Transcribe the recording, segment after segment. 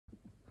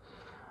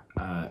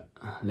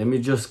Let me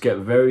just get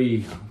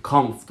very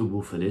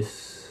comfortable for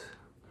this.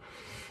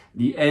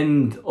 The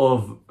end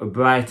of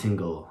Brighton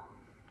Girl.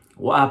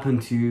 What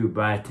happened to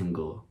Brighton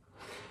Girl?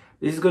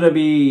 This is going to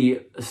be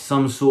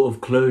some sort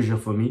of closure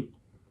for me,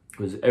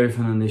 because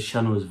everything on this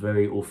channel is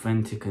very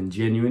authentic and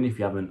genuine if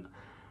you haven't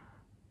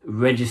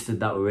registered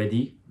that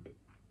already.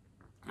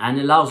 And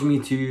it allows me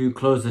to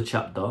close the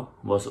chapter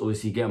whilst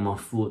obviously getting my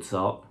thoughts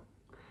out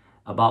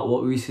about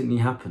what recently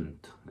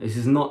happened. This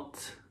is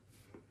not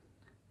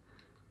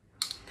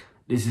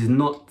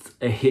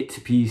a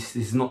hit piece.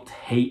 This is not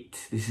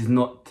hate. This is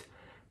not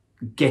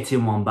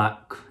getting one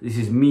back. This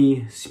is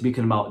me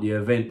speaking about the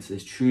events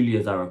as truly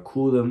as I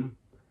recall them,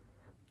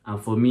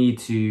 and for me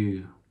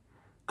to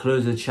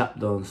close a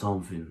chapter on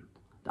something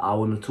that I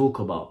want to talk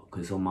about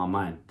because it's on my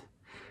mind.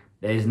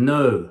 There's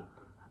no,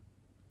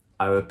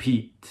 I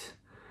repeat,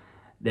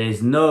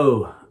 there's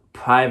no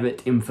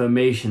private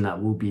information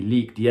that will be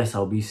leaked. Yes,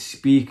 I'll be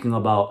speaking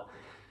about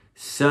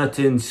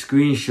certain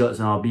screenshots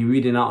and I'll be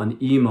reading out an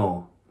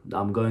email that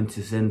I'm going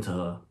to send to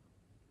her.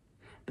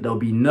 But there'll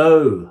be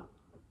no,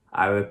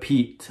 I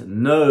repeat,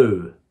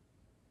 no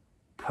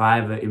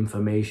private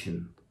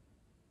information.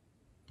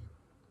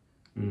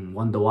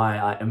 Wonder why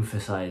I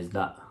emphasize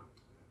that.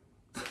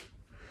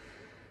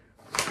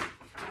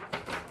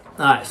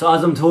 Alright, so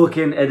as I'm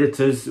talking,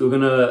 editors, we're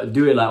gonna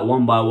do it like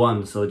one by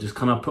one. So just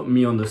kind of put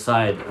me on the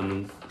side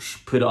and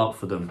put it up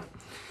for them.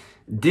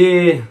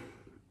 Dear,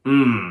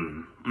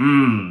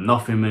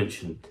 nothing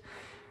mentioned.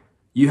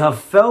 You have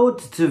failed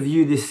to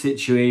view this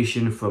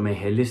situation from a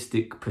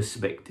holistic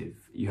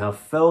perspective. You have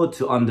failed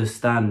to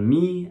understand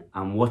me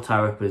and what I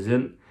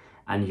represent,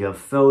 and you have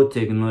failed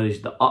to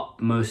acknowledge the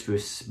utmost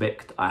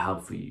respect I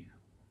have for you.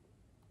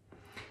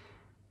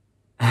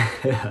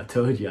 I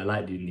told you I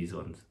like doing these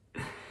ones.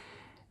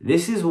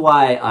 This is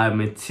why I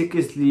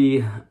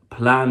meticulously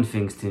planned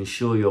things to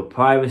ensure your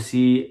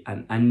privacy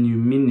and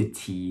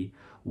anonymity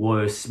were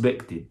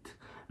respected.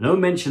 No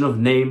mention of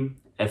name,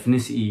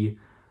 ethnicity,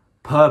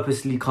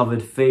 purposely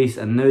covered face,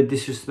 and no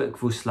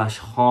disrespectful /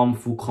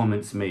 harmful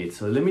comments made.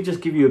 So let me just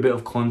give you a bit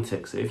of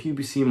context. So if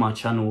you've seen my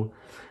channel,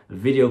 a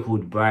video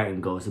called Brighton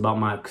Girl, it's about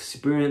my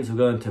experience of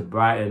going to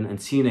Brighton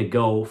and seeing a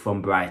girl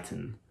from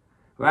Brighton,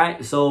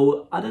 right?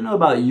 So I don't know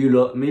about you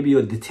lot, maybe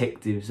you're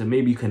detectives and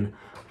maybe you can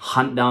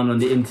hunt down on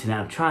the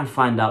internet and try and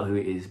find out who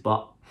it is,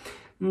 but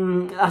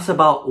that's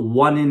about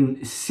 1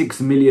 in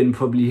 6 million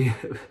probably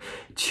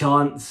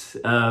chance.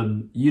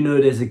 You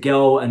know there's a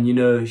girl and you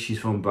know she's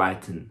from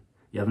Brighton.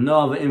 You have no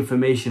other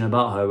information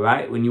about her,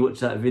 right? When you watch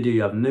that video,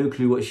 you have no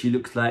clue what she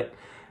looks like,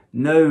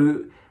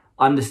 no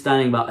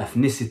understanding about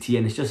ethnicity,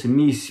 and it's just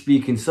me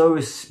speaking so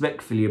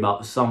respectfully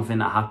about something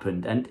that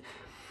happened. And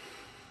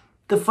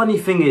the funny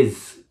thing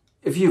is,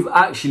 if you've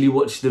actually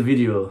watched the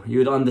video, you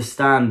would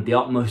understand the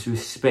utmost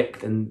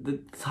respect and the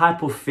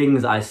type of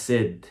things I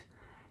said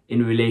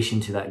in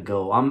relation to that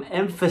girl. I'm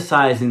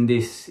emphasizing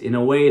this in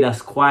a way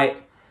that's quite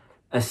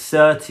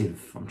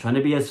assertive. I'm trying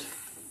to be as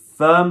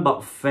firm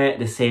but fair at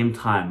the same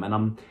time. And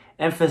I'm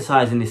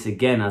emphasizing this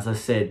again, as I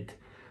said,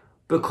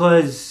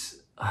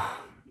 because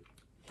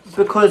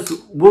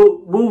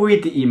we'll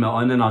read the email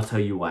and then I'll tell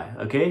you why,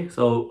 okay?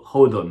 So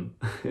hold on.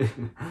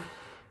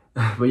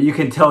 But you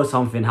can tell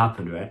something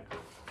happened, right?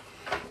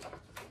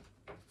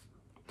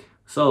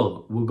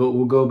 So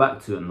we'll go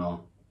back to it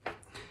now.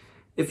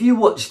 If you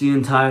watched the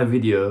entire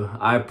video,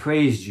 I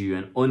praised you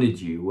and honored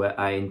you, where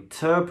I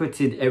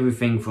interpreted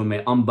everything from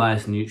an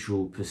unbiased,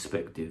 neutral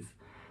perspective.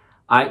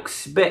 I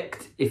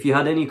expect, if you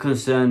had any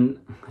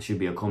concern, should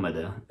be a comma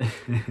there,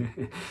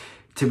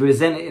 to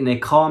present it in a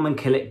calm and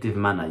collective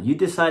manner. You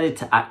decided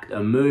to act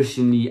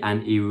emotionally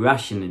and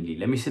irrationally.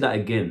 Let me say that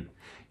again.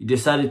 You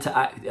decided to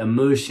act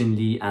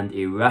emotionally and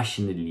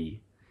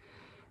irrationally,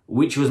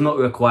 which was not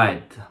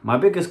required. My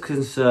biggest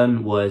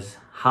concern was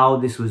how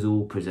this was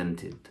all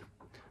presented.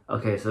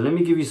 Okay, so let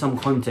me give you some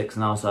context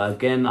now. So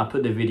again, I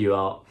put the video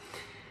out,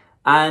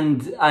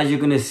 and as you're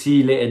gonna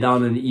see later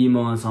down in the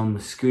email and some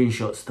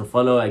screenshots to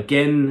follow,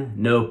 again,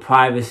 no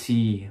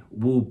privacy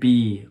will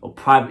be, or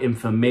private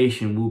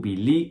information will be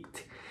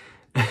leaked.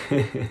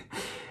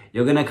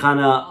 You're gonna kind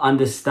of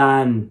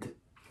understand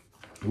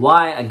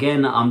why,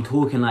 again, I'm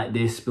talking like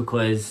this,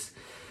 because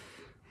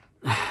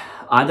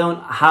I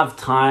don't have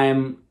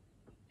time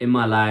in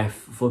my life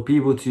for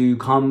people to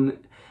come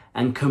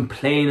and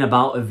complain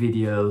about a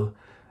video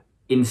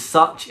in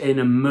such an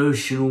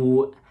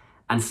emotional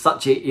and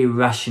such an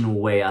irrational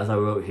way as I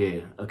wrote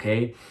here,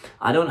 okay?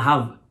 I don't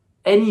have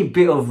any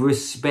bit of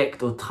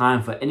respect or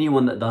time for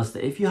anyone that does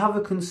that. If you have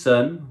a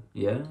concern,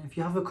 if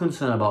you have a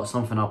concern about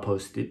something I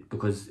posted,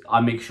 because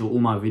I make sure all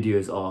my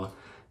videos are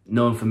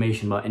no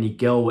information about any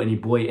girl, any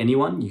boy,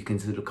 anyone, you can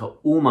look up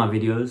all my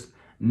videos.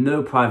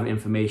 No private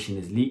information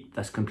is leaked.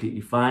 That's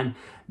completely fine.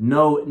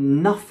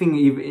 Nothing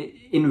even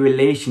in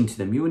relation to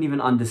them. You wouldn't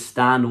even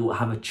understand or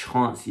have a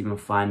chance to even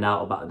find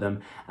out about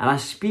them. And I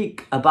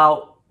speak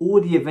about all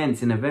the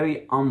events in a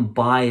very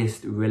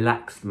unbiased,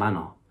 relaxed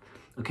manner.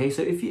 Okay,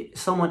 so if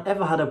someone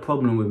ever had a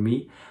problem with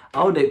me,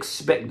 I would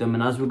expect them,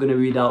 and as we're going to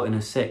read out in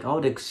a sec, I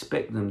would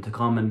expect them to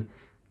come and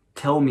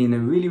tell me in a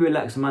really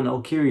relaxed manner,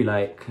 oh Kiri,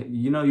 like,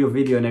 you know, your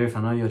video and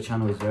everything, I know your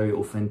channel is very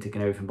authentic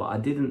and everything, but I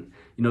didn't,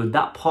 you know,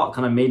 that part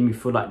kind of made me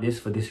feel like this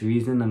for this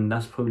reason, and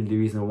that's probably the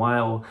reason why.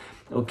 Or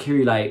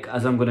Kiri, like,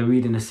 as I'm gonna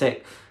read in a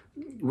sec,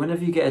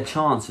 whenever you get a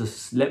chance,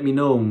 just let me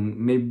know.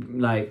 Maybe,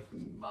 like,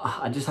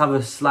 I just have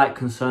a slight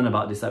concern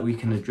about this that we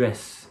can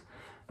address.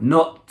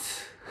 Not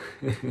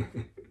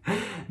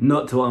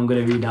not to what I'm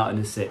gonna read out in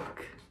a sec.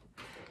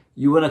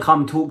 You wanna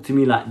come talk to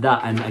me like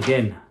that, and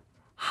again,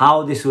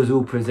 how this was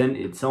all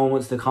presented, someone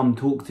wants to come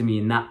talk to me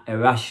in that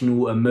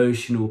irrational,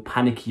 emotional,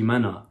 panicky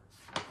manner,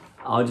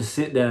 I'll just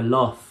sit there and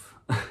laugh.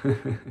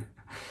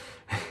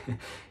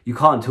 You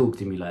can't talk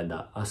to me like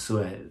that, I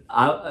swear.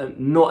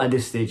 Not at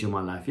this stage of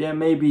my life. Yeah,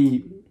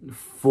 maybe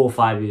 4 or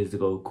 5 years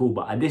ago, cool,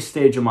 but at this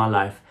stage of my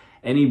life,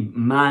 any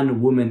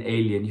man, woman,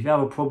 alien, if you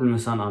have a problem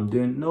with something I'm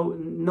doing,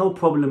 no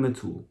problem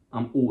at all.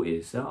 I'm all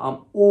ears.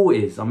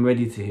 I'm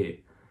ready to hear.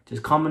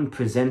 Just come and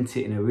present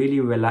it in a really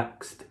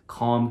relaxed,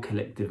 calm,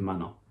 collective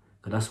manner.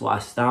 Because that's what I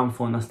stand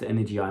for and that's the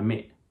energy I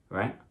emit,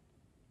 right?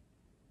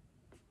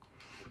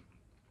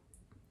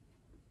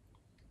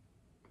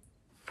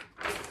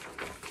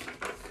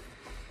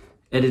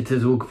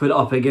 Editors will put it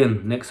up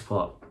again, next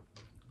part.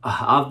 I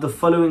have the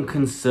following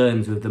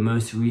concerns with the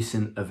most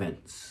recent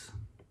events.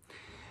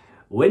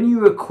 When you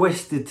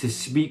requested to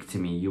speak to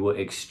me, you were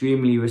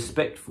extremely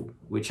respectful,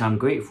 which I'm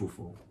grateful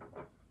for.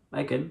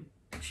 Again,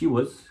 she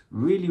was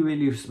really,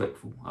 really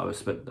respectful. I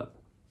respect that.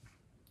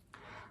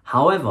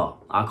 However,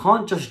 I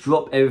can't just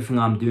drop everything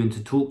I'm doing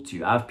to talk to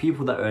you. I have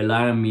people that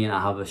rely on me and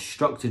I have a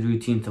structured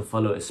routine to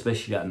follow,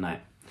 especially at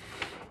night.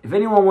 If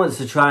anyone wants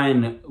to try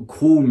and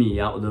call me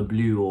out of the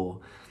blue or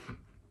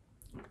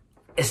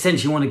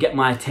essentially want to get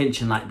my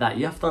attention like that,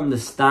 you have to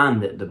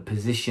understand that the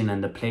position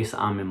and the place that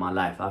I'm in my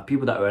life. I have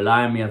people that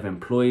rely on me, I have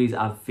employees,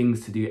 I have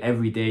things to do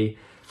every day.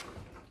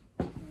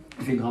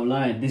 I think I'm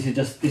lying. This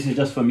is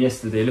just from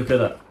yesterday. Look at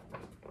that.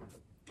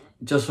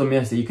 Just from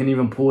yesterday. You can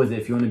even pause it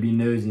if you want to be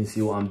nosy and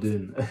see what I'm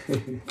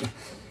doing.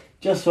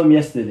 Just from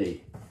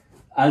yesterday.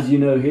 As you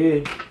know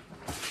here,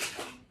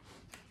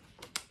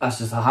 that's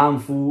just a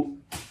handful.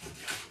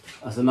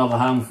 That's another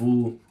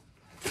handful.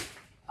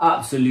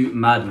 Absolute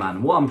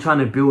madman. What I'm trying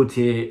to build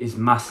here is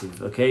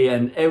massive, okay?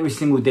 And every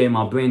single day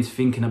my brain's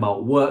thinking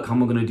about work. How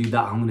am I going to do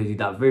that? How am I going to do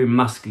that? Very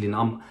masculine.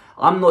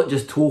 I'm not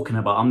just talking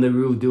about, I'm the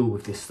real deal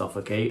with this stuff,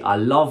 okay? I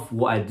love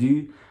what I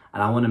do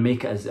and I want to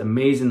make it as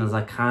amazing as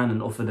I can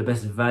and offer the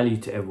best value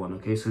to everyone,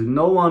 okay? So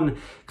no one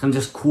can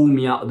just call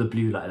me out of the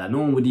blue like that. No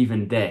one would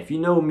even dare. If you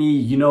know me,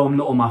 you know I'm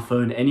not on my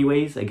phone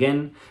anyways.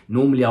 Again,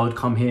 normally I would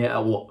come here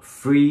at what,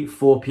 3,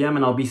 4 p.m.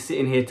 and I'll be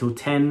sitting here till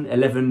 10,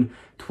 11,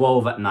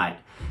 12 at night.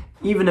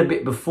 Even a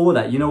bit before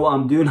that, you know what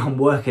I'm doing? I'm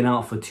working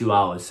out for 2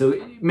 hours.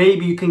 So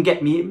maybe you can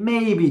get me,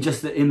 maybe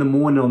just in the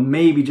morning or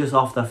maybe just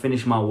after I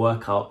finish my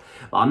workout.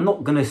 But I'm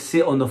not going to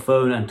sit on the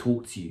phone and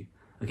talk to you,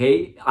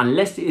 okay?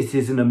 Unless it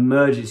is an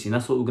emergency, and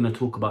that's what we're going to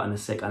talk about in a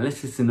sec.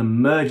 Unless it's an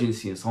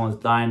emergency and someone's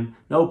dying,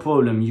 no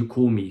problem, you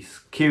call me.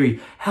 Kiri,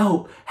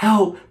 help,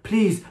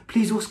 please,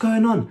 what's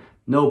going on?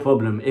 No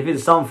problem. If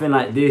it's something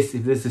like this,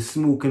 if there's a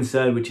small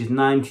concern, which is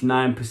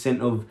 99%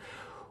 of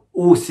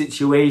all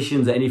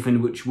situations or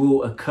anything which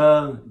will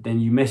occur,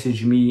 then you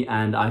message me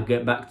and I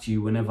get back to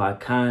you whenever I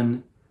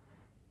can,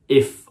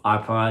 if I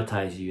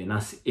prioritize you. And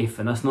that's if,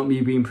 and that's not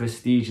me being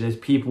prestige. There's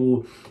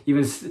people,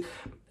 even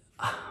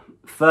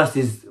first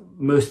is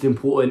most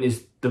important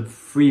is the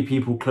 3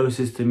 people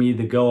closest to me,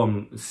 the girl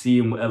I'm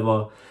seeing,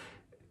 whatever,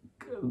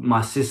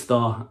 my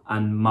sister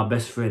and my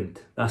best friend.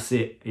 That's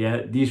it.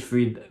 Yeah, these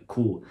 3,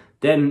 cool.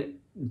 Then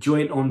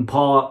joint on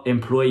par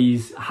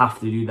employees have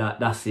to do that.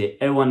 That's it.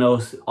 Everyone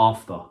else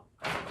after.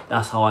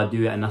 That's how I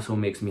do it, and that's what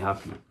makes me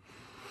happy.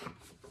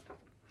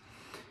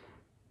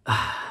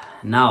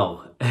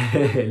 Now,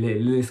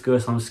 let's go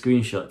some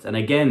screenshots. And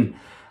again,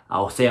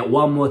 I'll say it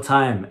one more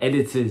time.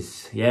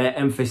 Editors, yeah,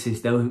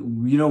 emphasis.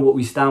 You know what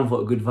we stand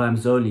for at Good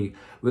Vibes Only.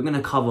 We're going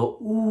to cover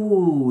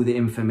all the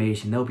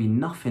information. There'll be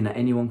nothing that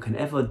anyone can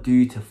ever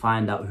do to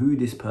find out who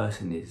this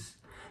person is.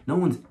 No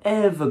one's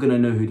ever going to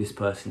know who this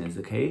person is,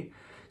 okay?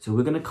 So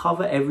we're going to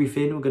cover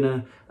everything. We're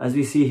going to, as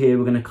we see here,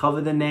 we're going to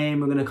cover the name.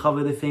 We're going to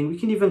cover the thing. We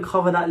can even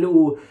cover that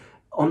little,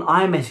 on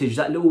iMessage,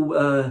 that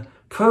little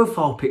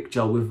profile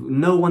picture with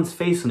no one's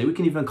face on it. We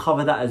can even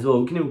cover that as well.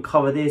 We can even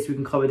cover this. We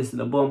can cover this at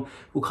the bottom.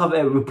 We'll cover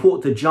a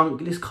report to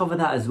junk. Let's cover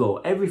that as well.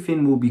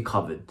 Everything will be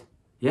covered.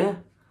 Yeah?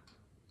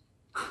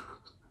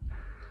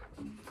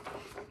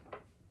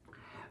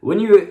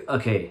 When you,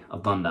 okay,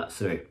 I've done that,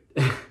 sorry.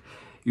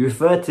 You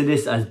refer to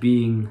this as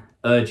being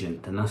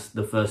urgent, and that's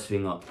the first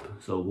thing up.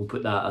 So we'll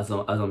put that as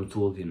I'm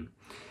talking.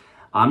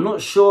 I'm not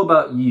sure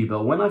about you,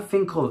 but when I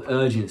think of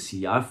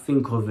urgency, I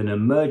think of an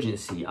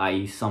emergency,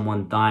 i.e.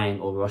 someone dying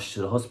or rushed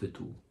to the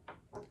hospital.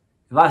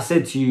 If I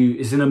said to you,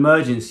 it's an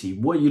emergency,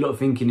 what are you lot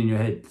thinking in your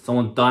head?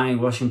 Someone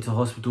dying, rushing to the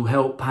hospital,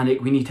 help,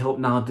 panic, we need help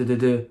now,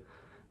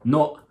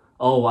 Not,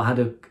 oh, I had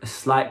a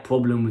slight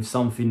problem with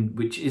something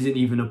which isn't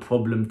even a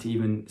problem to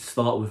even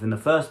start with in the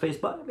first place.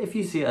 But if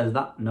you see it as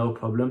that, no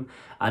problem.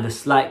 I had a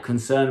slight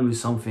concern with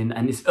something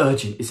and it's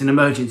urgent. It's an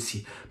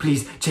emergency.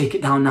 Please take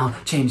it down now.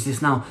 Change this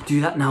now.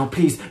 Do that now.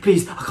 Please,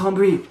 please. I can't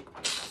breathe.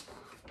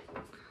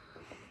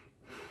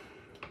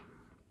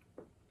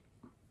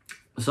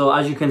 So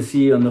as you can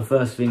see on the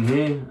first thing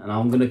here, and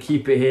I'm going to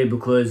keep it here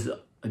because,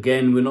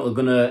 again, we're not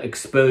going to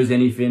expose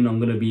anything. I'm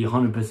going to be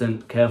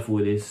 100% careful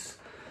with this.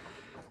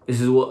 This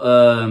is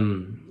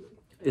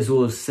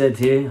what said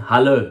here.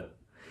 Hello,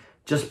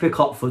 just pick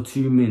up for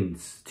 2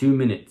 minutes. 2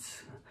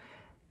 minutes.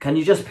 Can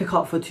you just pick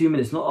up for 2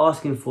 minutes? Not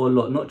asking for a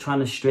lot, not trying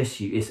to stress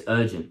you. It's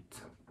urgent.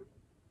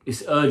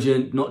 It's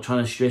urgent, not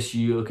trying to stress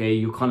you. Okay,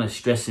 you're kind of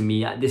stressing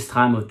me at this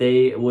time of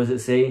day. What does it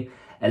say?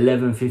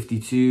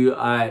 11:52.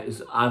 I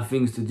have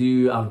things to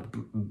do. I have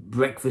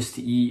breakfast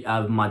to eat. I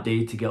have my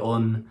day to get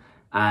on.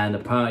 And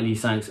apparently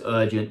something's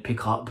urgent,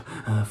 pick up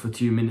for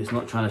 2 minutes,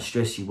 not trying to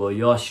stress you. Well,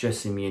 you're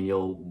stressing me and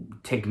you're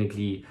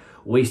technically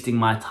wasting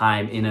my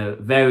time in a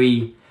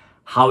very,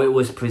 how it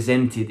was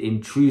presented,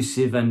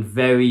 intrusive and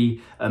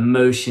very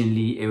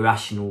emotionally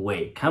irrational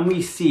way. Can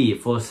we see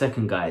for a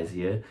second, guys,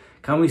 yeah?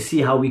 Can we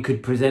see how we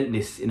could present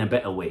this in a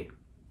better way?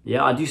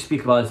 Yeah, I do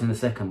speak about this in a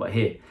second, but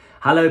here.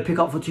 Hello, pick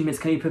up for 2 minutes.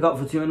 Can you pick up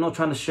for 2 minutes? Not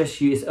trying to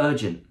stress you, it's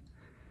urgent.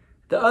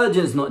 The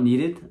urgent's not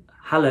needed.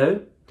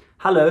 Hello.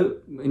 Hello,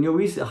 in your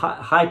recent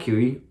hi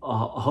Kiri.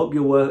 I hope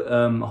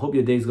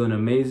your day's going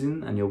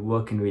amazing and you're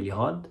working really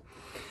hard.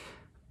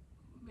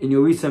 In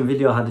your recent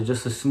video, I had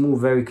just a small,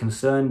 very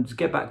concerned. Just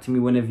get back to me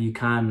whenever you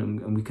can,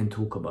 and we can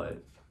talk about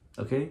it.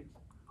 Okay?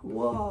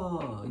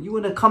 Whoa, you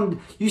wanna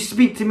come? You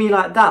speak to me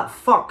like that?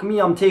 Fuck me!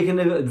 I'm taking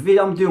a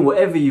video. I'm doing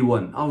whatever you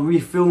want. I'll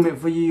refilm it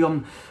for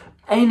you.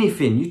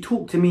 Anything. You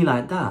talk to me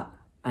like that,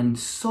 and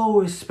so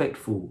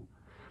respectful.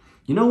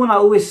 You know, when I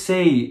always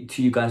say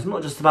to you guys,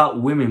 not just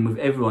about women, with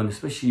everyone,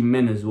 especially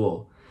men as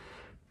well,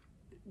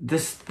 the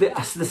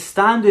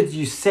standards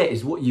you set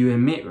is what you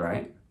emit,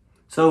 right?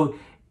 So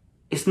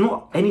it's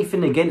not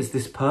anything against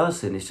this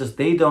person. It's just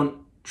they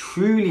don't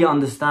truly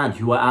understand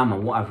who I am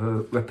and what I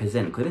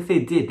represent. Because if they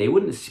did, they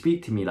wouldn't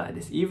speak to me like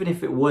this. Even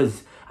if it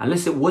was,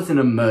 unless it was an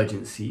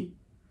emergency,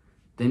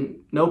 then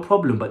no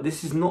problem. But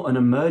this is not an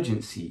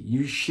emergency.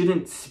 You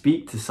shouldn't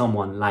speak to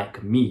someone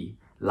like me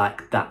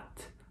like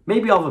that.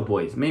 Maybe other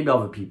boys, maybe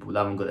other people that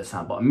haven't got a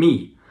sound, but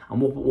me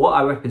and what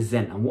I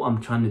represent and what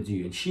I'm trying to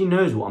do. And she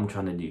knows what I'm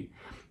trying to do.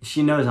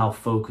 She knows how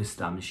focused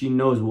I am. She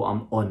knows what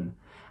I'm on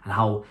and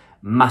how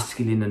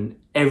masculine, and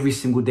every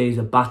single day is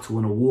a battle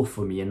and a war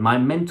for me. And my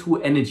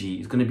mental energy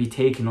is going to be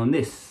taken on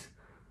this.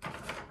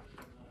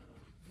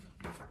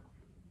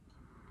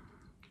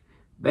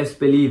 Best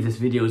believe this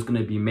video is going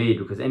to be made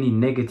because any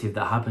negative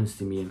that happens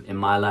to me in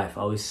my life,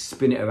 I always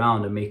spin it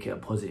around and make it a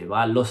positive.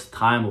 I lost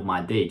time of my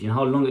day. Do you know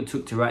how long it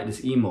took to write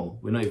this email?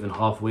 We're not even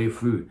halfway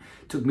through.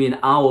 It took me an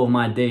hour of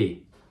my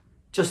day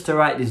just to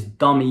write this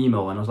dumb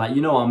email. And I was like,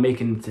 you know what, I'm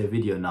making it into a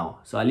video now.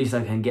 So at least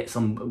I can get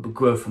some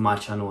growth from my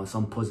channel and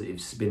some positive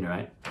spin,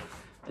 right?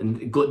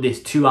 And got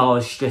this 2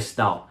 hours stressed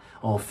out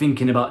or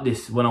thinking about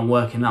this when I'm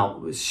working out.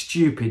 It was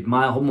stupid.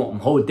 My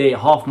whole day,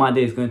 half my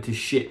day is going to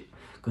shit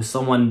because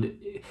someone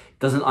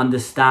doesn't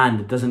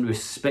understand, doesn't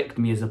respect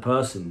me as a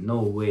person.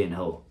 No way in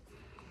hell.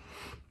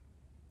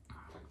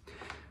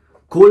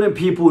 Calling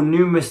people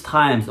numerous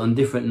times on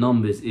different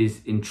numbers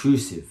is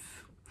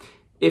intrusive.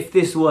 If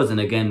this was, and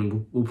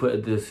again, we'll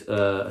put this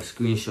a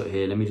screenshot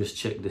here. Let me just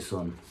check this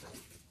on.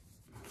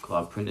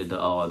 God, I printed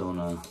that out. I don't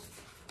know.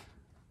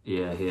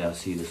 Yeah, here, I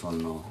see this one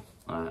now.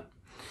 Alright.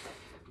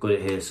 Got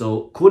it here.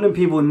 So, calling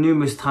people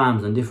numerous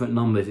times on different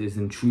numbers is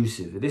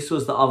intrusive. If this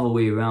was the other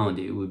way around,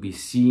 it would be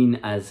seen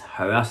as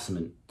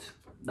harassment.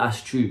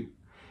 That's true.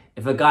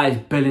 If a guy is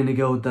belling a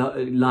girl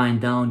lying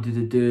down,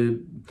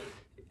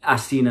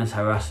 that's seen as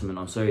harassment,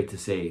 I'm sorry to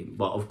say.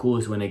 But of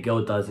course, when a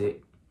girl does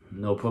it,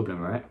 no problem,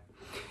 right?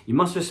 You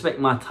must respect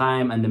my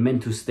time and the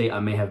mental state I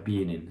may have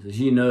been in. So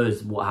she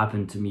knows what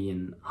happened to me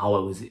and how I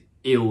was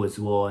ill as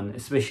well. And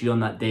especially on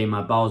that day,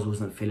 my bowels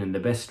wasn't feeling the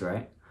best,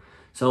 right?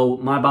 So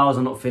my bowels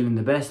are not feeling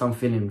the best. I'm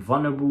feeling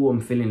vulnerable. I'm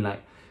feeling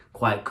like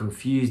quite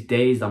confused,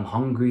 dazed. I'm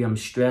hungry. I'm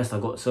stressed.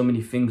 I've got so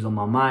many things on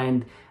my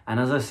mind. And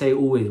as I say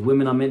always,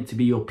 women are meant to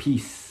be your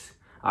peace.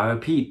 I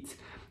repeat,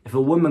 if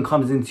a woman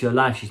comes into your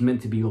life, she's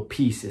meant to be your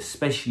peace,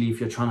 especially if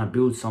you're trying to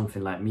build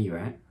something like me,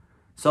 right?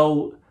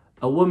 So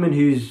a woman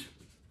who's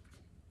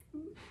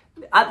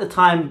at the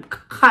time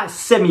kind of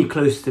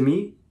semi-close to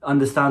me,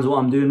 understands what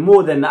I'm doing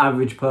more than the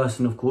average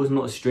person, of course,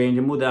 not a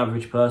stranger, more than the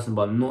average person,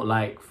 but not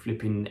like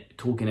flipping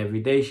talking every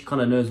day. She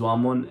kind of knows what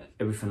I'm on,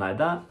 everything like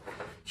that.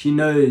 She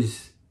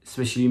knows,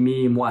 especially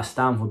me and what I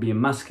stand for, being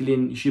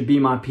masculine. You should be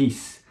my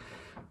peace.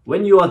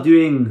 When you are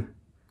doing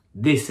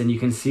this, and you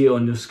can see it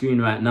on your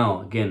screen right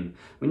now, again,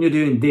 when you're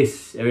doing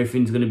this,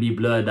 everything's going to be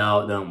blurred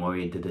out, don't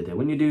worry.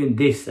 When you're doing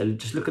this,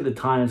 just look at the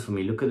times for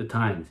me, look at the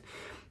times.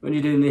 When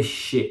you're doing this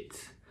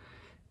shit,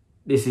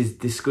 this is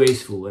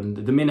disgraceful. And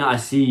the minute I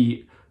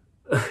see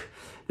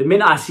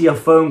a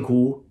phone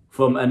call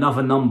from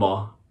another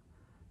number,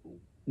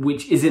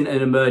 which isn't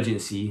an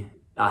emergency,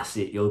 that's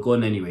it. You're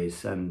gone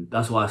anyways, and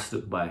that's what I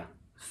stood by,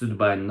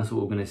 and that's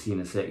what we're gonna see in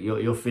a sec.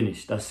 You're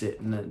finished. That's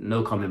it.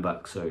 No coming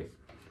back. Sorry,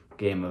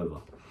 game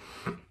over.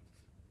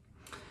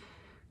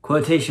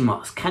 Quotation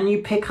marks. Can you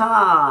pick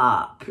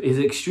up? Is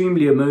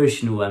extremely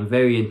emotional and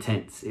very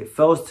intense. It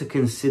fails to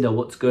consider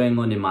what's going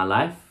on in my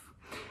life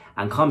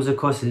and comes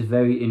across as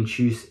very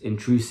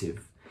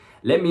intrusive.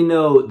 Let me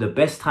know the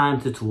best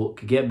time to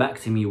talk. Get back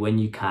to me when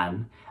you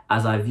can,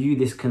 as I view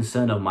this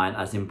concern of mine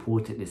as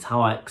important. It's how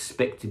I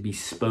expect to be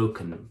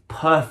spoken.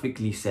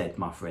 Perfectly said,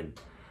 my friend.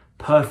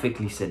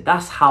 Perfectly said.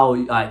 That's how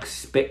I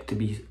expect to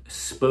be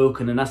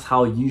spoken, and that's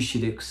how you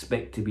should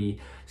expect to be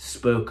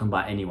spoken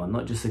by anyone,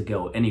 not just a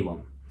girl,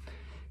 anyone.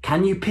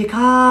 Can you pick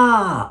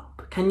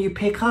up? Can you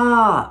pick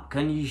up?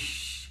 Can you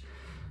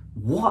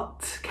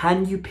what?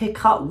 Can you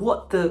pick up?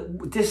 What the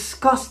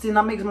disgusting?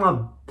 That makes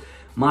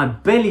my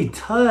belly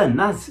turn.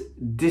 That's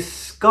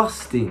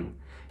disgusting.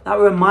 That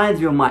reminds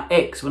me of my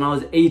ex when I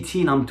was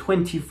 18. I'm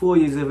 24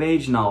 years of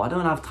age now. I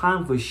don't have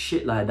time for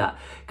shit like that.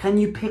 Can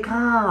you pick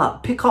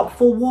up? Pick up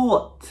for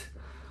what?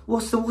 Why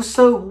is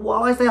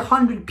there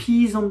 100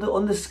 P's on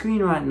the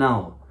screen right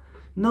now?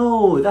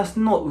 No, that's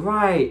not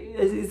right.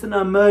 It's an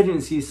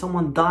emergency. Is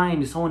someone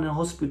dying? Is someone in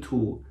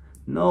hospital?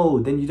 No,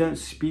 then you don't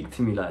speak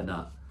to me like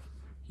that.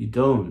 You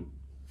don't.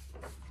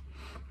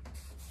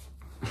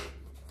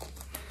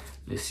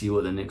 Let's see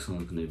what the next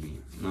one's gonna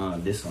be. No,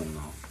 this one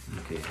now.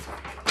 Okay.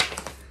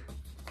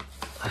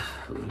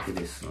 Look at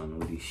this one,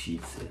 all these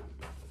sheets here.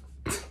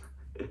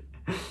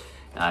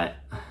 Alright,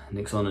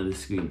 next one on the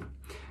screen.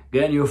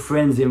 Getting your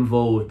friends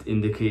involved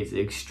indicates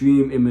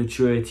extreme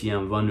immaturity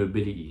and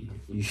vulnerability.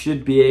 You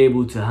should be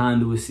able to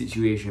handle a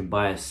situation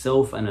by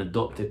yourself and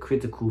adopt a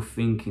critical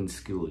thinking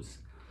skills.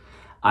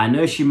 I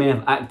know she may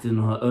have acted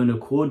on her own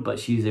accord, but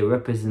she's a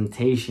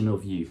representation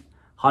of you.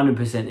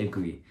 100%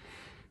 agree.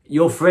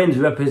 Your friends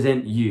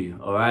represent you,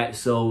 alright?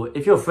 So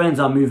if your friends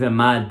are moving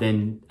mad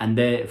and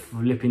they're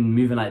flipping,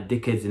 moving like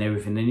dickheads and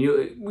everything,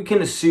 then we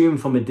can assume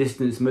from a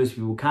distance, most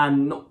people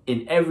can, not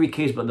in every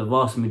case, but the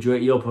vast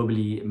majority, you're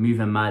probably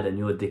moving mad and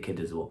you're a dickhead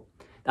as well.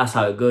 That's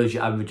how it goes.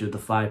 You average of the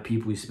 5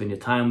 people you spend your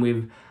time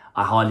with.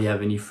 I hardly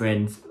have any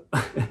friends,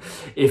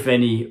 if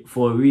any,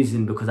 for a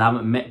reason, because I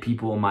haven't met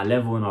people on my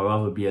level, and I'd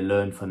rather be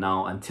alone for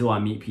now until I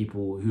meet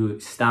people who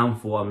stand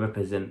for and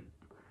represent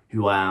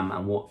who I am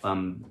and what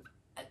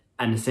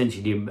and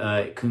essentially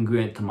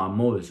congruent to my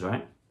morals,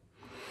 right?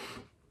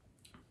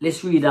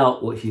 Let's read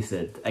out what she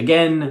said.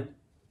 Again,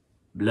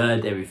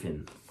 blurred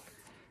everything.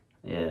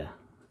 Yeah,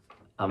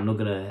 I'm not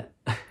gonna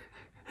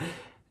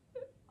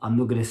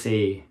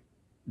say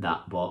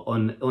that, but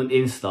on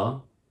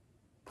Insta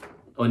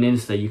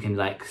you can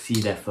like see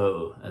their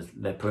photo as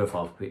their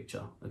profile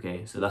picture.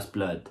 Okay, so that's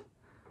blurred.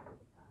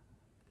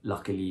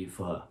 Luckily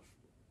for her.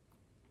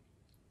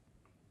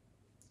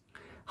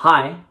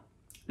 Hi,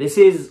 this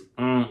is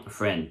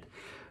friend.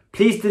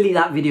 Please delete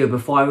that video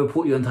before I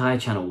report your entire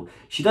channel.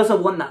 She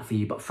doesn't want that for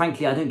you, but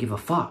frankly, I don't give a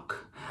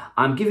fuck.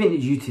 I'm giving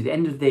you to the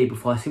end of the day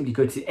before I simply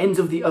go to the ends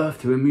of the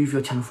earth to remove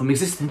your channel from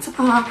existence.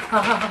 Oh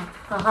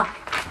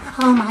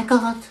my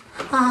god.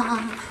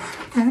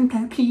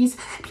 No, please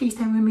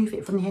don't remove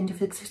it from the end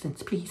of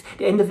existence, please.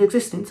 The end of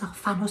existence,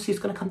 Thanos is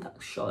gonna come down.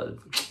 Shut.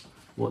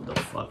 What the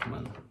fuck,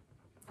 man?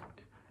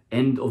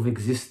 End of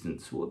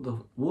existence.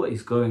 What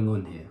is going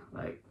on here?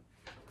 Like,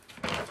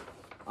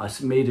 I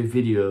made a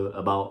video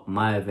about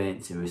my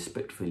events and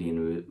respectfully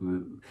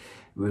and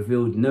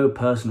revealed no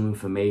personal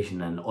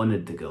information and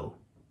honoured the girl.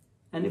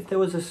 And if there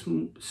was a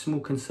small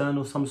concern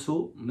of some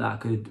sort that I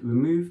could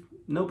remove,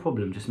 no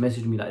problem, just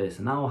message me like this.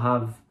 And I'll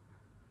have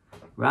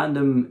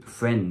random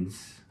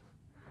friends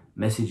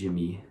messaging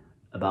me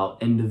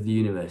about end of the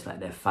universe, like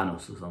they're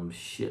Thanos or some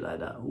shit like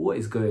that. What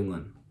is going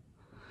on?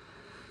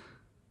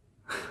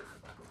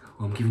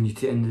 Well, I'm giving you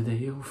to the end of the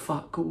day. Oh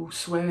fuck, all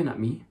swearing at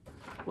me.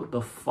 What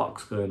the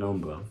fuck's going on,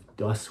 bro?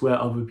 Do I swear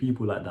at other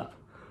people like that?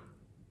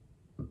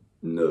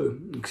 No,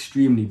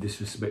 extremely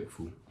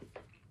disrespectful.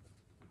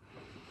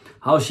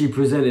 How she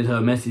presented her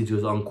message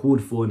was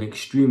uncalled for and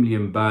extremely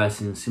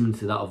embarrassing, similar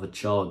to that of a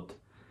child.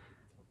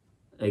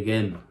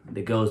 Again,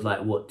 the girl's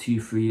like, what,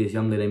 2-3 years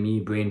younger than me,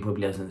 brain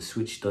probably hasn't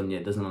switched on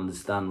yet, doesn't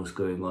understand what's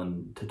going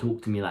on. To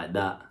talk to me like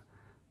that,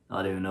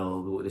 I don't know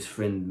what this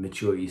friend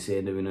maturity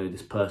said, I don't know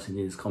this person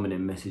is coming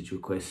in message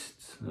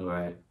requests,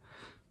 alright.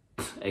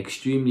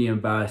 Extremely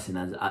embarrassing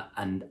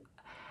and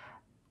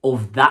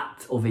of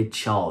a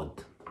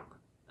child.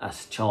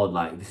 That's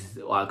childlike. This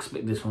is, I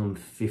expect this from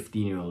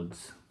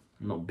 15-year-olds,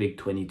 not big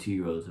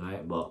 22-year-olds,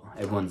 right? But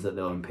everyone's at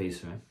their own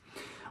pace, right?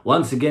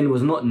 Once again,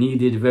 was not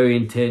needed, very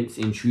intense,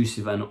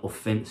 intrusive and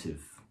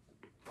offensive.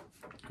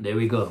 There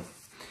we go.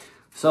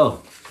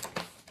 So,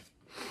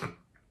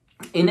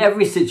 in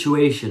every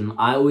situation,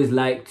 I always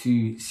like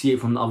to see it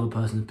from the other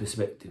person's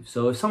perspective.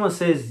 So if someone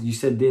says, you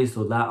said this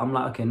or that, I'm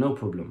like, okay, no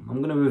problem. I'm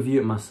going to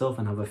review it myself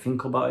and have a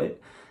think about it.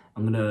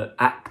 I'm going to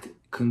act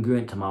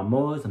congruent to my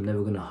morals. I'm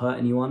never going to hurt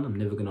anyone. I'm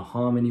never going to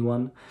harm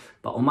anyone.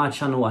 But on my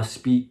channel, I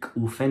speak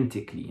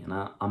authentically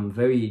and I'm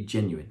very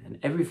genuine. And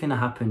everything that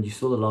happened, you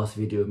saw the last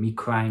video, me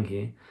crying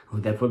here. Oh,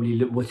 they're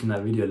probably watching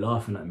that video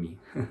laughing at me.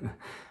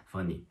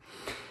 Funny.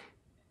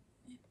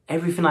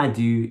 Everything I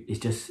do is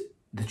just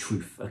the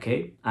truth,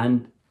 okay?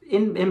 And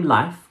in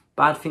life,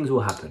 bad things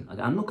will happen.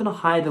 I'm not gonna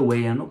hide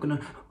away. I'm not gonna,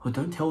 oh,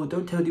 don't tell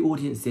the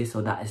audience this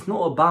or that. It's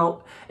not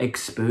about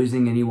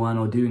exposing anyone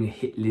or doing a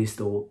hit list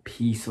or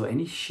piece or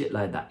any shit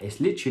like that. It's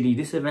literally,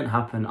 this event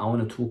happened. I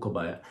want to talk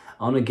about it.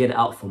 I want to get it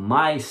out for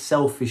my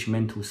selfish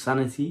mental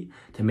sanity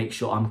to make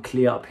sure I'm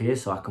clear up here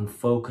so I can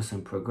focus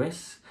and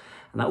progress.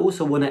 And I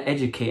also want to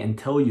educate and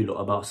tell you a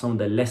lot about some of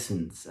the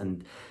lessons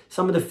and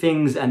some of the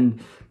things,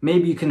 and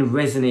maybe you can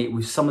resonate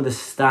with some of the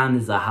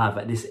standards I have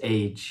at this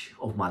age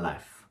of my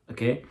life,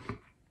 okay?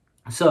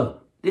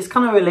 So this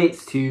kind of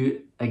relates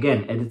to,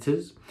 again,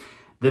 editors,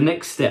 the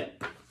next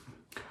step.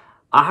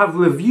 I have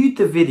reviewed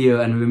the video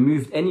and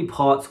removed any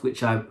parts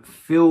which I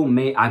feel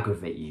may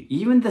aggravate you,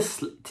 even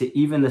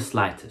the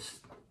slightest.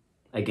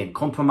 Again,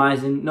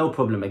 compromising, no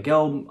problem. A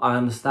girl, I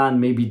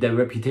understand, maybe their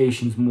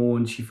reputation's more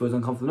and she feels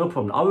uncomfortable, no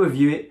problem. I'll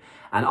review it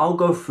and I'll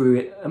go through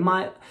it in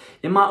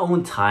my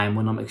own time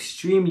when I'm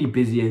extremely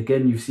busy.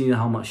 Again, you've seen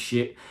how much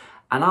shit.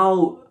 And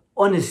I'll,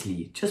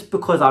 honestly, just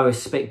because I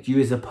respect you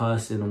as a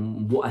person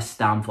and what I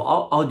stand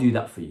for, I'll do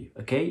that for you,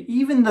 okay?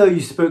 Even though you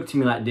spoke to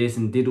me like this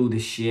and did all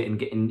this shit and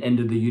getting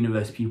end of the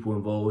universe people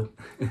involved,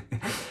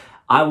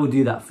 I will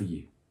do that for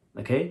you,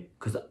 okay?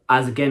 Because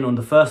as again, on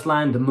the first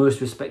line, the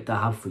most respect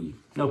I have for you,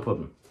 no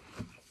problem.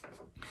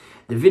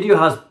 The video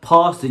has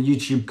passed the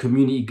YouTube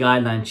community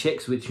guideline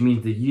checks, which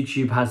means the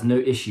YouTube has no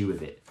issue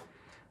with it.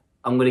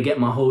 I'm going to get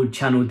my whole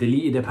channel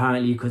deleted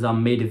apparently because I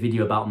made a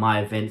video about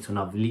my events when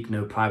I've leaked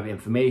no private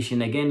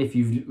information. Again, if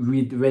you've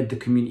read the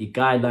community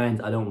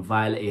guidelines, I don't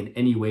violate it in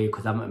any way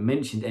because I haven't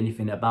mentioned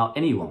anything about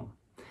anyone.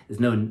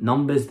 There's no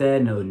numbers there,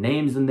 no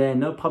names in there,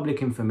 no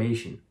public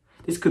information.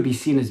 This could be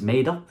seen as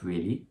made up,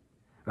 really,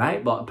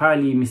 right? But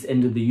apparently Miss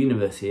End of the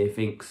Universe here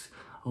thinks,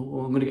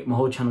 oh, I'm going to get my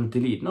whole channel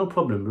deleted. No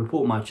problem,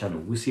 report my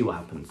channel. We'll see what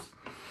happens.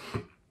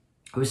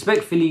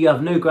 Respectfully, you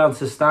have no grounds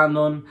to stand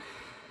on,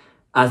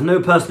 as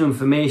no personal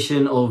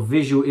information or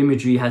visual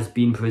imagery has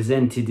been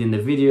presented in the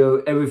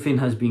video. Everything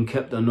has been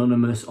kept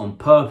anonymous on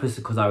purpose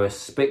because I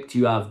respect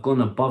you. I've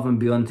gone above and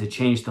beyond to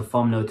change the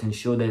thumbnail to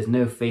ensure there's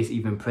no face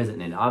even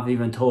present in it. I've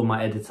even told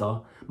my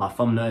editor, my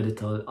thumbnail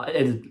editor,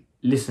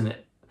 listen,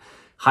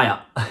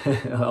 Hayat,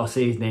 I'll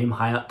say his name,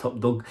 Hayat, top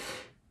dog,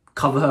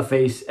 cover her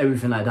face,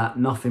 everything like that.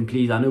 Nothing,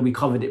 please. I know we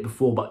covered it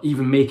before, but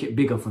even make it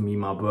bigger for me,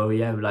 my bro.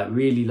 Yeah, like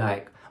really,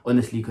 like,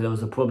 honestly, because there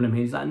was a problem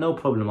here. He's like, no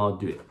problem, I'll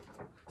do it.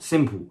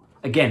 Simple.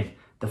 Again,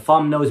 the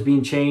thumbnail's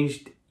been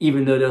changed,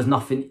 even though there's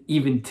nothing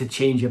even to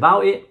change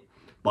about it.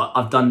 But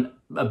I've done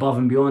above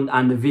and beyond,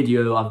 and the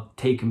video, I've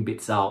taken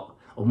bits out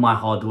of my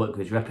hard work,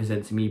 which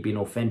represents me being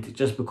authentic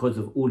just because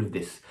of all of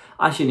this.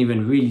 I shouldn't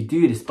even really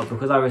do this, but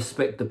because I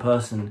respect the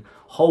person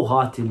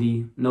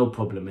wholeheartedly, no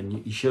problem.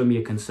 And you show me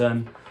a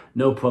concern,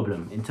 no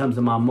problem. In terms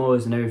of my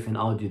morals and everything,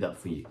 I'll do that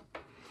for you.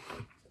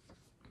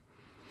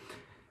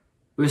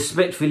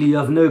 Respectfully, you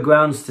have no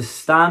grounds to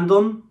stand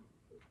on,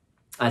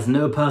 as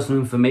no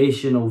personal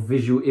information or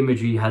visual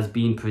imagery has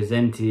been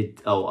presented.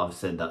 Oh, I've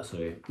said that,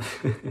 sorry.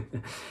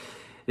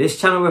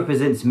 This channel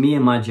represents me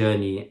and my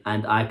journey,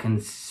 and I can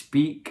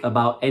speak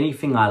about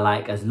anything I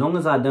like as long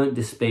as I don't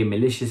display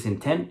malicious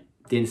intent.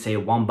 Didn't say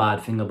one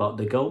bad thing about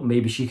the girl.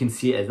 Maybe she can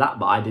see it as that,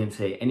 but I didn't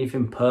say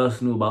anything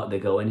personal about the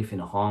girl, anything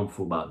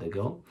harmful about the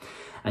girl.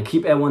 And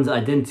keep everyone's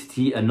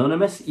identity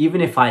anonymous,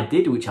 even if I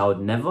did, which I would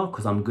never,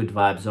 because I'm good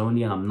vibes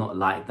only and I'm not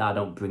like that. I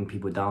don't bring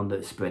people down,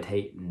 that spread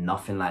hate,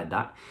 nothing like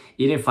that.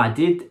 Even if I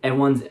did,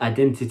 everyone's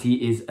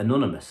identity is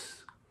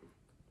anonymous.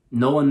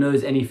 No one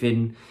knows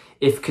anything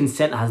if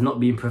consent has not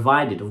been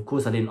provided. Of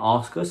course, I didn't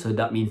ask her, so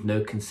that means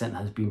no consent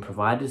has been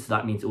provided. So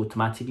that means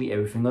automatically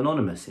everything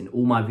anonymous. In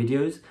all my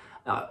videos,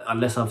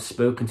 unless I've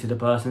spoken to the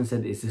person and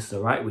said, is this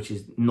all right? Which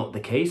is not the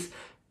case.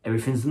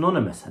 Everything's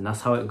anonymous, and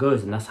that's how it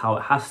goes, and that's how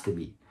it has to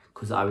be.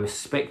 Because I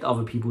respect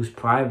other people's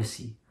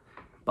privacy.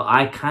 But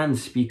I can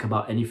speak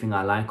about anything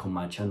I like on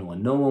my channel,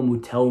 and no one will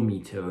tell me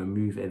to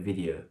remove a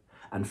video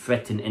and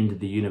threaten end of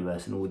the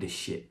universe and all this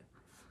shit.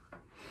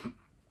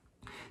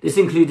 This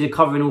included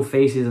covering all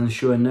faces and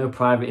ensuring no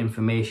private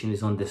information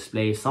is on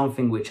display,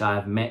 something which I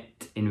have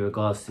met in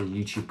regards to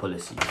YouTube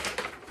policy.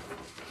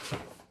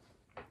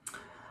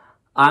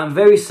 I am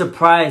very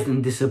surprised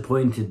and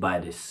disappointed by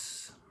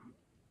this.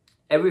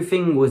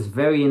 Everything was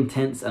very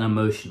intense and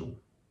emotional.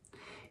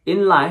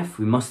 In life,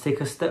 we must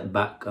take a step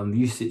back and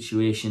view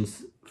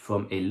situations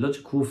from a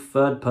logical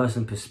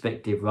third-person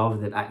perspective rather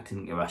than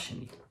acting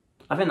irrationally.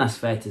 I think that's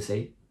fair to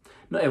say.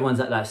 Not everyone's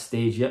at that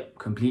stage yet,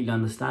 completely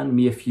understand.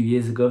 Me, a few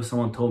years ago, if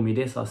someone told me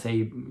this, I'll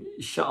say,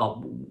 shut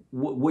up,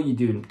 what are you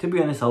doing? To be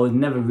honest, I was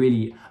never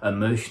really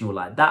emotional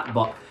like that,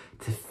 but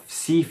to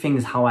see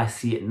things how I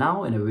see it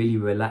now in a really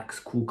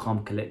relaxed, cool,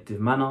 calm,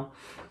 collective manner,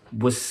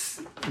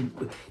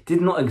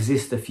 did not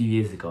exist a few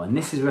years ago, and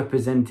this is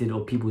represented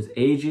of people's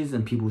ages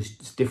and people's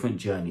different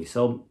journeys.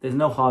 So there's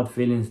no hard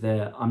feelings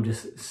there. I'm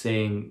just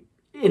saying,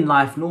 in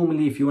life,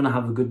 normally, if you want to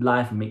have a good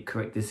life and make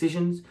correct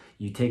decisions,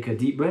 you take a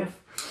deep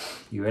breath,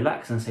 you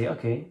relax and say,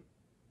 okay,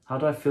 how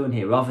do I feel in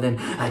here? Rather than,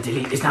 I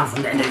delete this now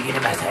from the end of the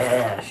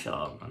universe. Shut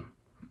up, man.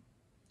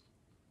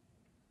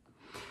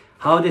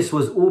 How this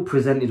was all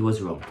presented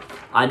was wrong.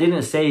 I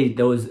didn't say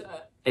there was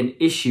an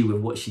issue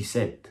with what she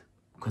said,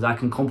 because I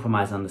can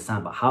compromise and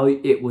understand, but how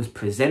it was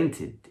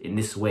presented in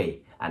this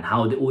way, and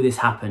how all this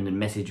happened, and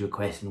message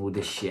requests and all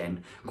this shit,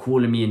 and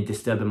calling me and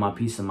disturbing my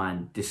peace of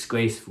mind,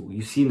 disgraceful.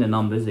 You've seen the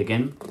numbers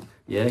again,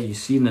 yeah, you've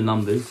seen the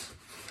numbers,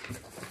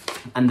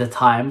 and the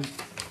time,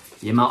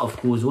 the amount of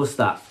calls. What's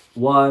that?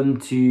 1,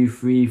 2,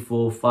 3,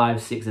 4,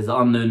 5, 6. There's an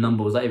unknown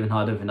number. Was that even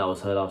hard? I don't think that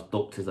was heard. I was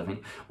doctors, I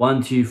think.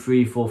 1, 2,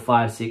 3, 4,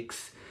 5,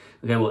 6.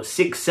 Okay, what,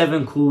 6,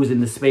 7 calls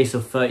in the space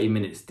of 30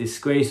 minutes.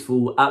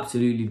 Disgraceful,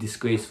 absolutely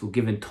disgraceful,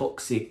 giving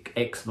toxic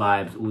X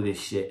vibes, all this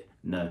shit.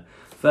 No.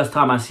 First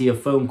time I see a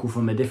phone call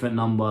from a different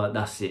number,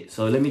 that's it.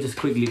 So let me just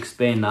quickly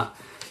explain that.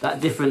 That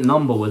different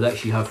number was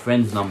actually her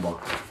friend's number.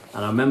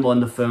 And I remember on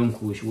the phone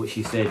call, what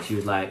she said, she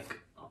was like,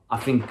 I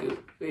think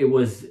it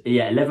was,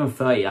 yeah,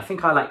 11:30. I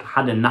think I like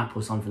had a nap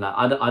or something like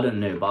that. I don't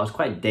know, but I was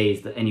quite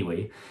dazed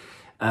anyway.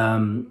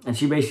 And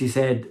she basically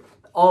said,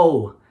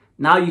 oh,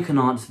 now you can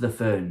answer the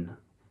phone.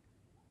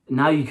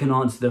 Now you can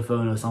answer the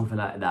phone or something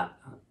like that.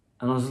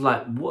 And I was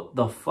like, what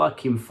the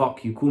fucking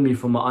fuck? You call me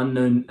from an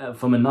unknown,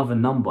 from another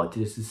number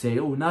just to say,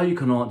 oh, now you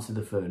can answer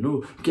the phone.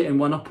 Oh, getting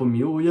one up on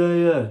me. Oh,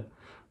 yeah.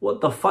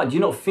 What the fuck? Do you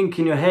not think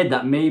in your head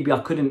that maybe I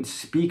couldn't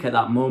speak at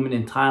that moment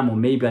in time, or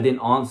maybe I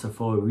didn't answer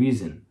for a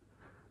reason?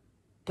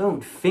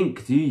 Don't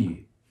think, do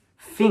you?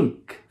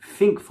 Think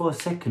for a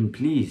second,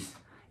 please.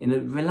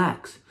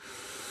 Relax.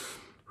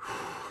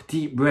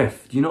 Deep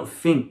breath. Do you not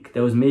think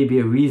there was maybe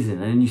a reason?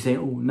 And then you say,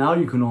 oh, now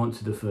you can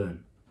answer the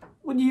phone.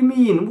 What do you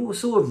mean? What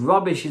sort of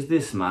rubbish is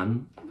this,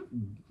 man?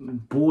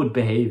 Bored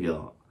behaviour.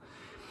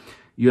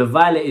 You have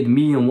violated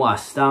me and what I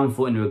stand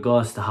for in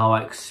regards to how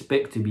I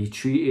expect to be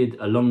treated,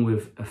 along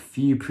with a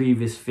few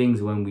previous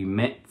things when we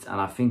met, and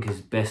I think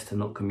it's best to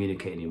not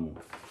communicate anymore.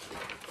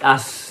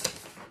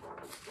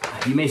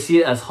 You may see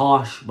it as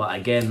harsh, but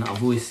again,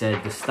 I've always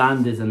said the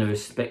standards and the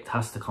respect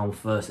has to come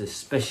first,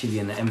 especially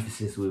in the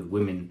emphasis with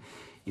women.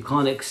 You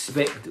can't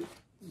expect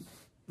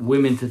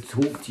women to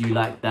talk to you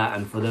like that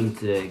and for them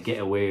to get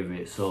away with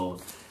it. So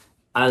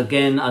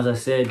again, as I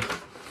said,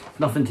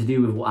 nothing to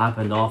do with what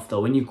happened after.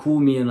 When you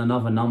call me on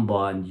another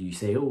number and you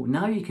say, oh,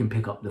 now you can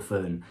pick up the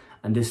phone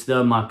and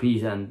disturb my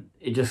peace, and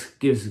it just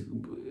gives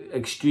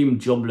extreme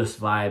jobless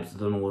vibes. I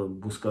don't know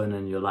what's going on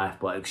in your life,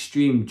 but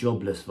extreme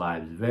jobless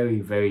vibes. Very,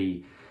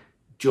 very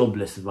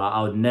jobless vibe.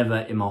 I would never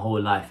in my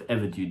whole life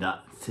ever do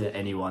that to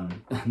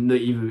anyone. Not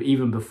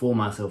even before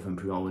myself in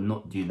prison, I would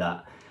not do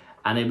that.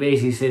 And it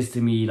basically says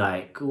to me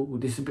like, oh,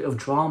 this is a bit of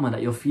drama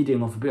that you're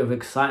feeding off, a bit of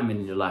excitement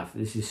in your life.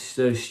 This is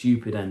so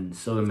stupid and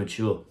so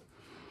immature.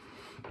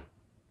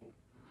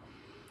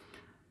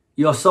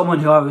 You're someone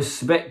who I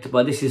respect,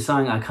 but this is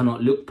something I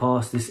cannot look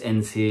past. This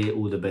ends here.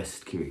 All the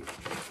best, Kiri.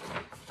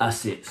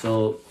 That's it.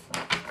 So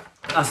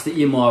that's the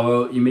email I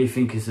wrote. You may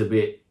think it's a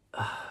bit...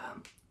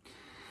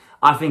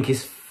 I think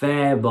it's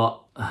fair,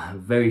 but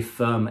very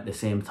firm at the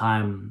same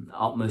time.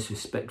 Utmost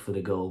respect for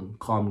the girl,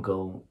 calm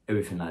girl,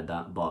 everything like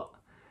that. But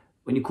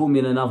when you call me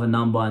on another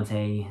number and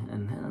say,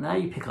 and now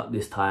you pick up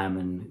this time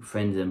and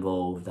friends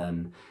involved,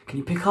 and can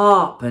you pick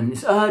up, and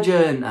it's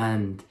urgent,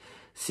 and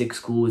 6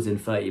 calls in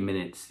 30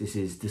 minutes. This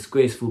is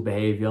disgraceful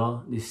behaviour.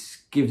 This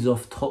gives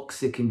off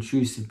toxic,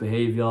 intrusive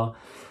behaviour.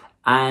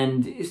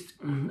 And it's,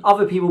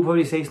 other people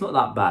probably say it's not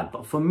that bad.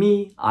 But for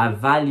me, I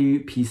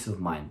value peace of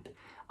mind.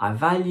 I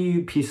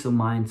value peace of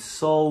mind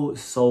so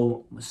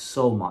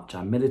much.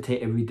 I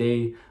meditate every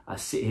day. I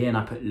sit here and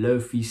I put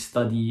lo-fi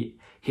study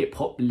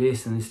hip-hop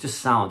lists, and it's just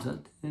sounds.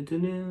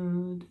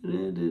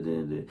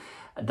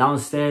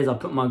 Downstairs, I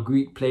put my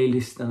Greek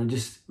playlist and I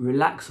just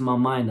relax my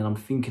mind, and I'm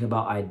thinking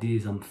about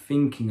ideas. I'm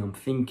thinking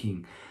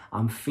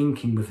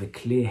with a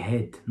clear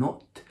head,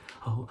 not,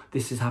 oh,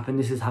 this has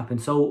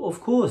happened. So,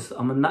 of course,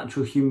 I'm a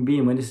natural human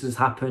being. When this has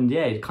happened,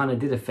 yeah, it kind of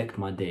did affect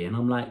my day. And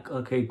I'm like,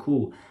 okay,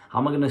 cool. How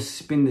am I going to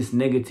spin this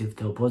negative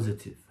to a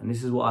positive? And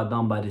this is what I've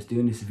done by just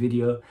doing this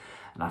video.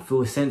 And I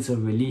feel a sense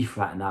of relief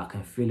right now. I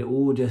can feel it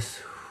all just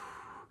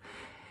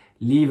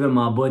leaving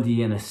my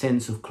body and a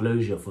sense of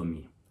closure for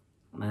me.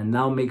 And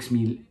now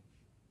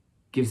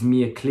gives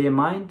me a clear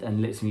mind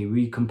and lets me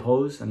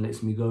recompose and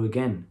lets me go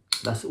again.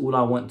 That's all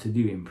I want to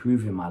do,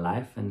 improve in my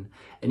life. And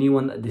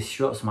anyone that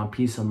disrupts my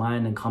peace of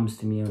mind and comes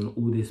to me on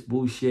all this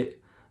bullshit,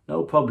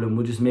 no problem.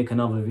 We'll just make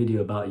another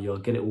video about it. I'll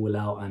get it all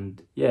out,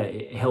 and yeah,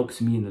 it helps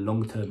me in the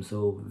long term.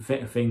 So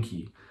thank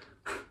you.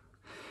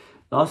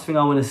 Last thing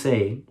I want to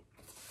say,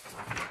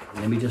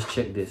 let me just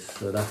check this.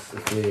 So that's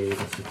okay,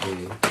 that's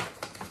okay.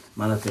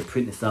 Man, I have to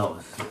print this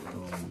out.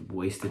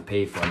 Wasted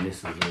paper on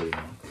this as well, you know.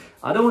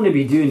 I don't want to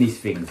be doing these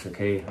things,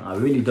 okay? I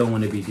really don't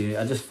want to be doing it.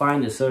 I just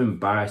find it so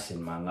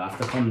embarrassing, man. Like, I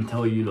have to come and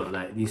tell you, look,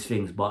 like, these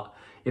things. But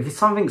if it's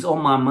something's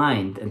on my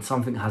mind and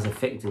something has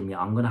affected me,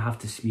 I'm going to have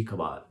to speak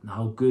about it,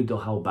 how good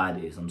or how bad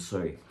it is. I'm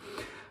sorry.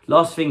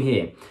 Last thing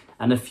here,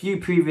 and a few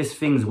previous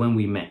things when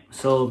we met.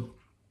 So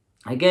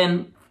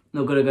again,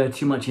 not going to go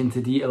too much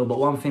into detail, but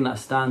one thing that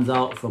stands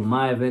out from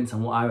my events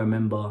and what I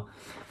remember,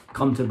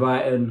 come to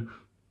Brighton,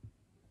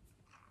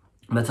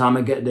 by the time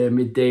I get there,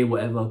 midday,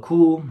 whatever,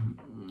 cool.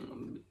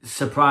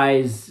 She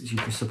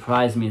could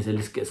surprise me and say,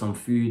 let's get some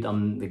food.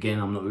 I'm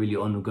not really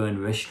on going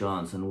to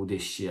restaurants and all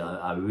this shit.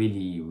 I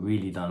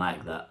really don't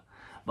like that.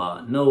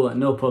 But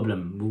no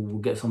problem. We'll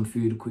get some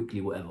food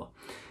quickly, whatever.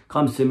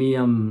 Comes to me,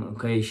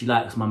 okay, she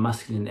likes my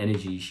masculine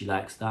energy. She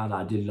likes that.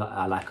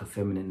 I like her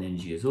feminine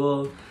energy as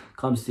well.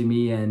 Comes to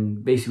me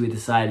and basically we're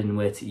deciding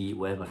where to eat,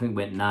 whatever. I think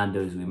we went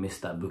Nando's, we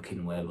missed that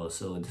booking, whatever.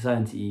 So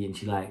deciding to eat, and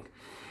she like,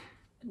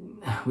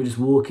 we're just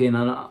walking,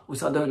 and I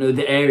don't know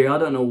the area, I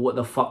don't know what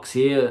the fuck's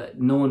here.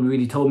 No one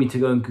really told me to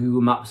go on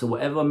Google Maps or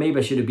whatever. Maybe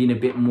I should have been a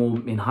bit more,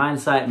 in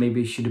hindsight,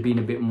 maybe it should have been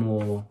a bit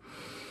more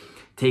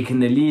taking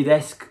the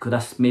lead-esque, because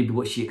that's maybe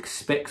what she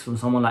expects from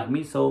someone like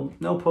me. So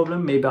no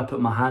problem, maybe I put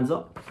my hands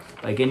up.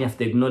 But again, you have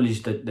to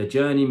acknowledge the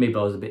journey. Maybe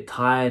I was a bit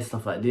tired,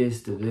 stuff like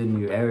this, to the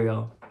new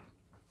area.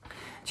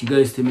 She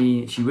goes to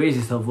me, she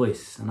raises her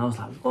voice, and I was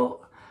like, what?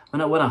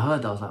 When I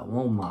heard that, I was like,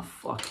 oh my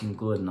fucking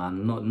god,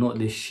 man, not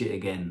this shit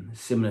again.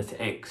 Similar to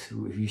X,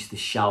 who used to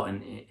shout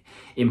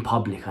in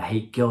public. I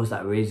hate girls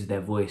that raise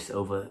their voice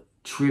over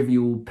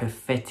trivial,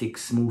 pathetic,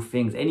 small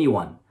things.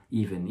 Anyone,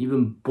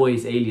 even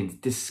boys, aliens,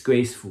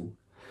 disgraceful.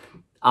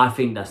 I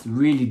think that's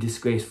really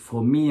disgraceful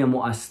for me and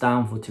what I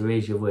stand for, to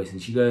raise your voice.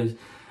 And she goes,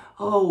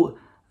 oh,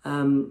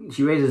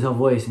 she raises her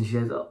voice and she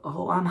says,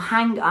 oh, I'm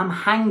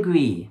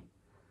hangry.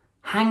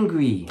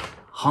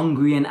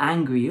 Hungry and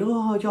angry.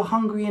 Oh, you're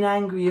hungry and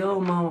angry. Oh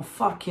my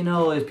fucking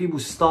hell, there's people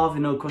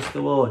starving across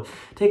the world.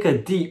 Take a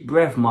deep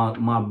breath,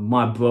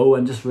 my bro,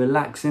 and just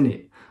relax in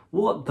it.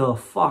 What the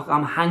fuck?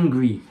 I'm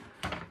hungry.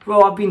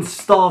 Bro, I've been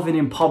starving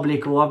in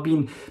public, or I've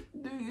been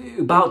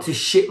about to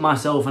shit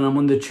myself and I'm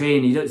on the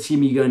train. You don't see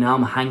me going,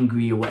 I'm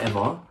hungry or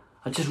whatever.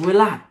 I just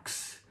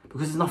relax,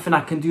 because there's nothing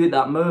I can do at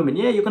that moment.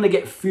 Yeah, you're gonna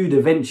get food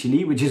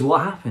eventually, which is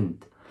what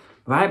happened.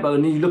 Right? But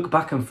when you look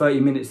back on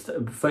 30 minutes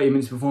before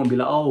and be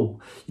like,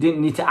 oh, you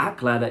didn't need to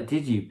act like that,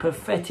 did you?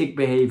 Pathetic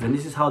behaviour. And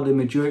this is how the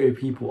majority of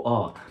people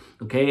are.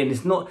 Okay? And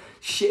it's not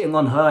shitting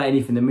on her or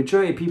anything. The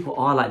majority of people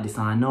are like this.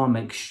 And I know I'm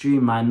an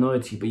extreme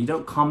minority, but you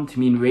don't come to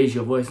me and raise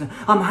your voice and,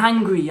 I'm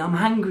hungry.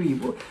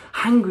 What,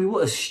 hungry?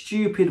 What a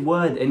stupid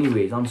word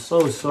anyways. I'm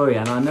so sorry.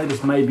 And I know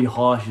this may be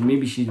harsh, and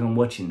maybe she's been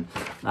watching.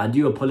 I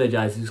do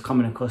apologise if it's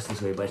coming across this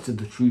way, but it's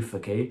the truth,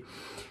 okay?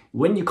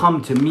 When you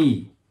come to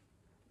me,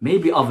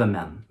 maybe other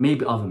man,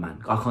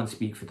 I can't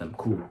speak for them,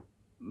 cool.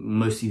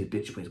 Mostly the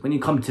bitch boys. When you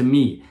come to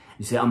me,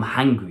 you say, I'm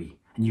hungry,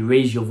 and you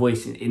raise your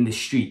voice in the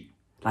street,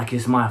 like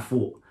it's my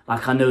fault,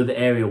 like I know the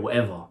area,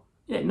 whatever.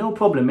 Yeah, no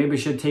problem. Maybe I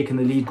should have taken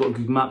the lead, got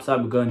Google Maps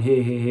out, we're going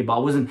here, but I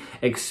wasn't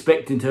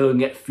expecting to go and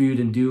get food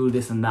and do all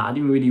this and that. I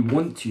didn't really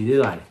want to,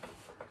 did I?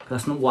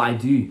 That's not what I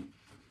do.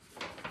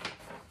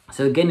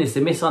 So again, it's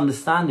a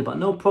misunderstanding, but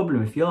no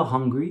problem. If you're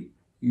hungry,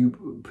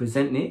 you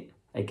present it.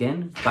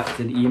 Again, back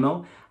to the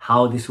email,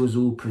 how this was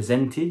all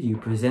presented. You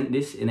present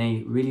this in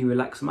a really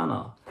relaxed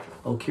manner.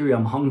 Oh, Kiri,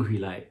 I'm hungry.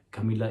 Like,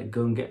 can we like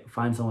go and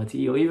find somewhere to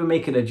eat? Or even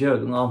make it a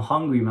joke. Oh, I'm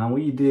hungry, man. What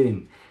are you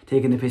doing?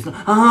 Taking the piss. Oh,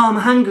 I'm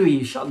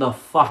hungry. Shut the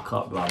fuck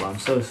up, bro. I'm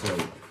so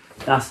sorry.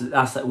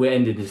 That's we're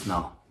ending this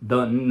now.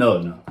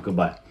 No.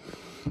 Goodbye.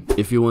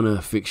 If you want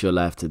to fix your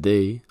life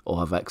today or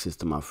have access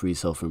to my free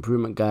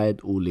self-improvement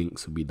guide, all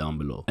links will be down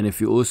below. And if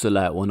you also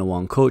like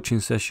one-on-one coaching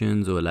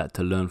sessions or like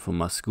to learn from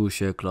my Skool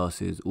share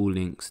classes, all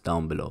links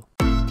down below.